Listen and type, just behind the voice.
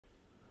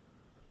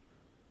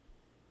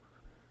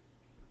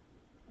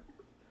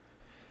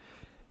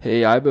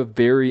Hey, I have a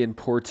very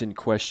important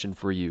question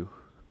for you.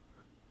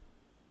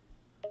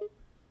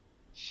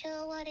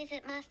 Sure, what is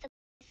it, Master?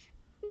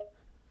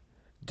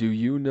 Do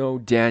you know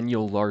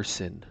Daniel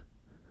Larson?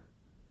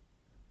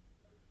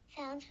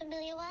 Sounds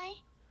familiar, why?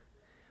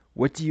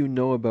 What do you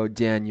know about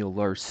Daniel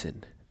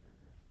Larson?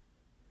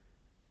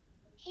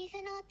 He's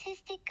an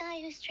autistic guy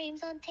who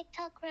streams on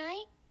TikTok,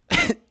 right?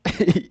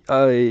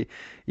 I,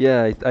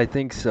 yeah, I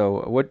think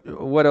so.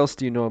 What else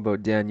do you know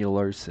about Daniel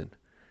Larson?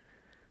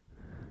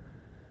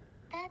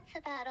 That's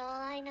about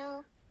all I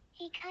know.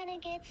 He kinda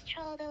gets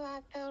trolled a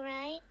lot though,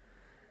 right?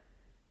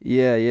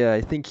 Yeah,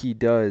 I think he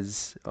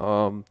does.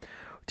 Do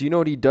you know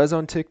what he does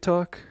on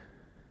TikTok?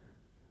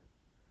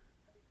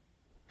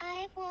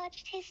 I've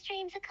watched his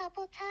streams a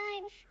couple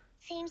times.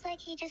 Seems like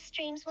he just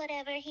streams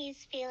whatever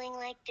he's feeling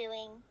like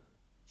doing.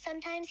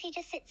 Sometimes he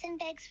just sits and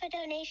begs for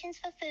donations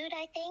for food,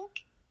 I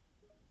think.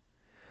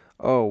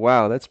 Oh,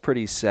 wow, that's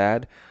pretty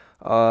sad.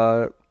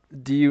 Uh,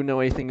 do you know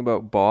anything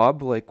about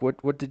Bob? Like,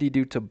 what did he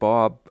do to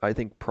Bob? I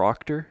think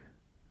Proctor?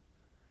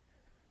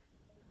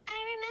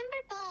 I remember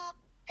Bob,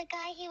 the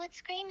guy he would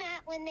scream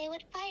at when they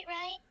would fight,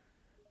 right?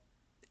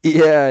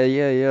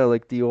 Yeah,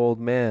 like the old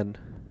man.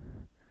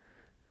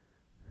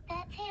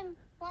 That's him.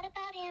 What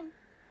about him?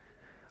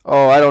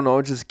 Oh, I don't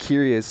know, just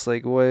curious.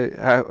 Like,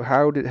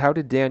 how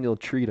did Daniel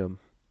treat him?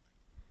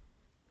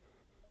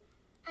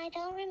 I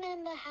don't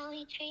remember how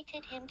he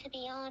treated him, to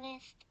be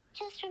honest.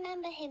 Just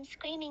remember him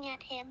screaming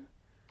at him.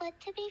 But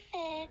to be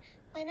fair,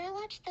 when I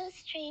watched those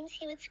streams,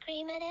 he would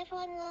scream at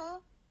everyone,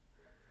 lol.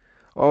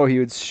 Oh, he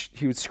would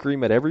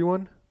scream at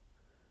everyone?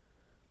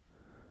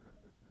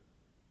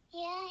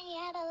 Yeah, he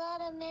had a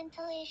lot of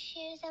mental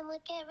issues and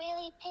would get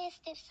really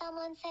pissed if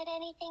someone said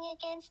anything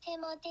against him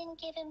or didn't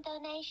give him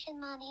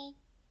donation money.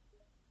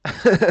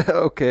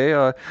 Okay,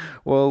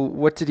 well,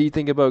 what did he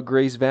think about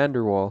Grace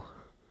Vanderwall?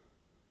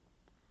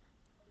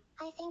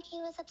 I think he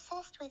was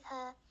obsessed with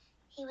her.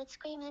 He would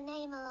scream her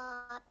name a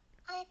lot.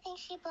 I think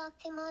she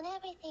blocked him on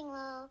everything,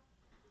 lol.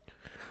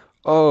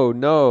 Oh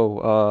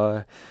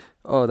no,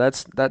 oh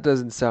that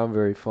doesn't sound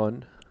very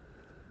fun.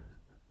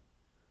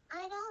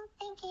 I don't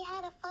think he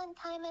had a fun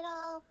time at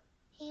all.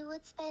 He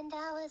would spend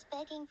hours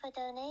begging for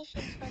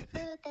donations for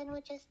food, then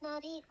would just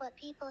not eat what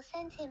people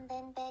sent him,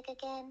 then beg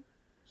again.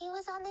 He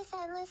was on this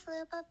endless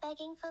loop of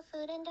begging for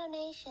food and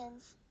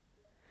donations.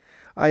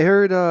 I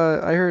heard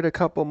a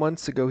couple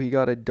months ago he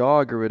got a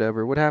dog or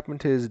whatever. What happened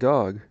to his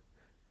dog?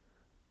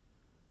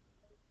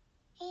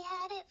 He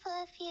had it for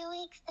a few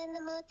weeks, then the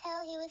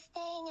motel he was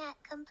staying at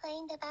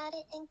complained about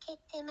it and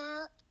kicked him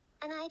out.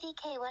 An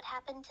IDK, what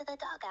happened to the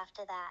dog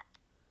after that?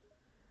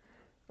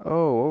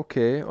 Oh,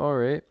 okay, all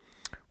right.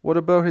 What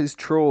about his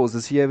trolls?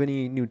 Does he have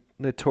any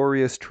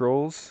notorious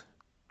trolls?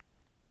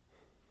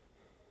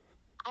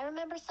 I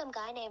remember some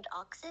guy named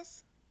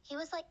Oxus. He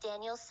was like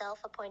Daniel's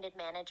self-appointed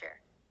manager.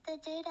 The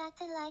dude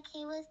acted like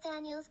he was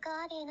Daniel's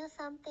guardian or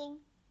something.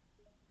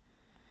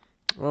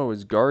 Oh,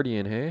 his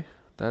guardian, hey?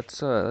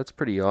 That's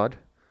pretty odd.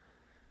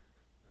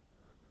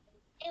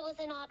 It was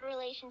an odd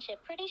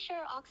relationship. Pretty sure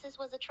Oxus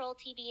was a troll,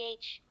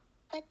 TBH.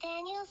 But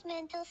Daniel's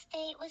mental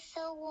state was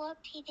so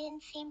warped he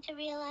didn't seem to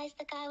realize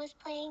the guy was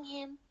playing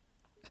him.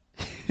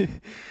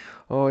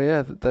 Oh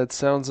yeah, that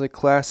sounds like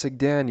classic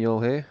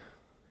Daniel, hey?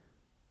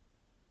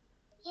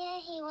 Yeah,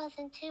 he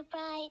wasn't too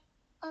bright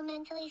or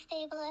mentally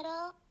stable at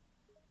all.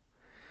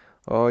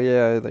 Oh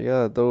yeah,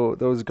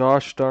 those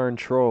gosh darn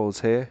trolls,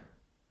 hey?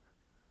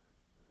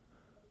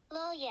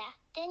 Lol, yeah,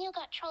 Daniel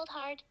got trolled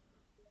hard.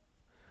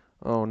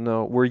 Oh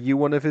no, were you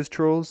one of his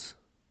trolls?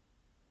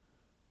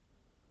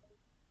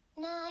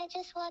 Nah, I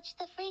just watched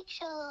the freak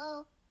show,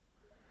 lol.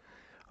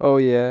 Oh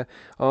yeah.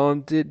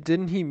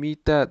 Didn't he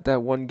meet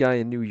that one guy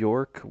in New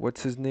York?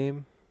 What's his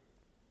name?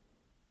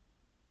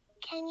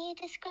 Can you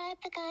describe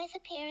the guy's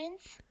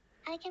appearance?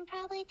 I can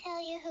probably tell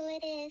you who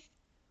it is.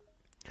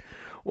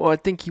 Well, I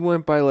think he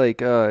went by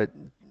like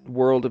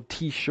World of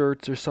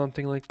T-shirts or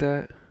something like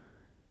that.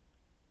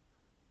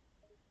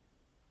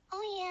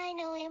 Oh yeah, I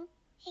know him.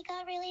 He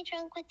got really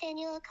drunk with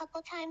Daniel a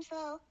couple times,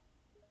 lol.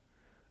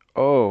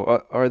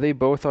 Oh, are they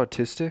both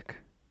autistic?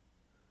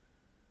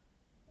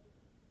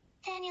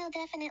 Daniel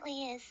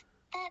definitely is.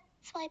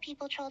 That's why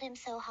people trolled him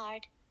so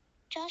hard.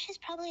 Josh is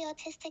probably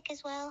autistic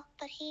as well,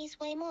 but he's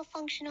way more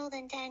functional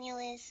than Daniel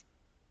is.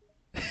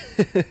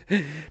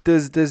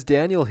 Does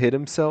Daniel hit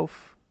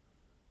himself?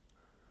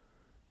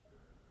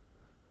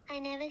 I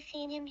never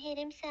seen him hit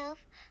himself,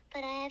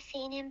 but I have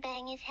seen him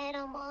bang his head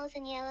on walls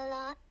and yell a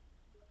lot.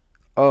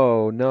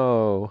 Oh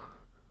no.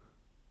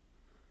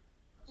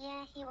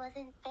 Yeah, he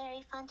wasn't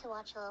very fun to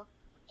watch though.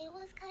 It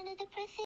was kinda depressing.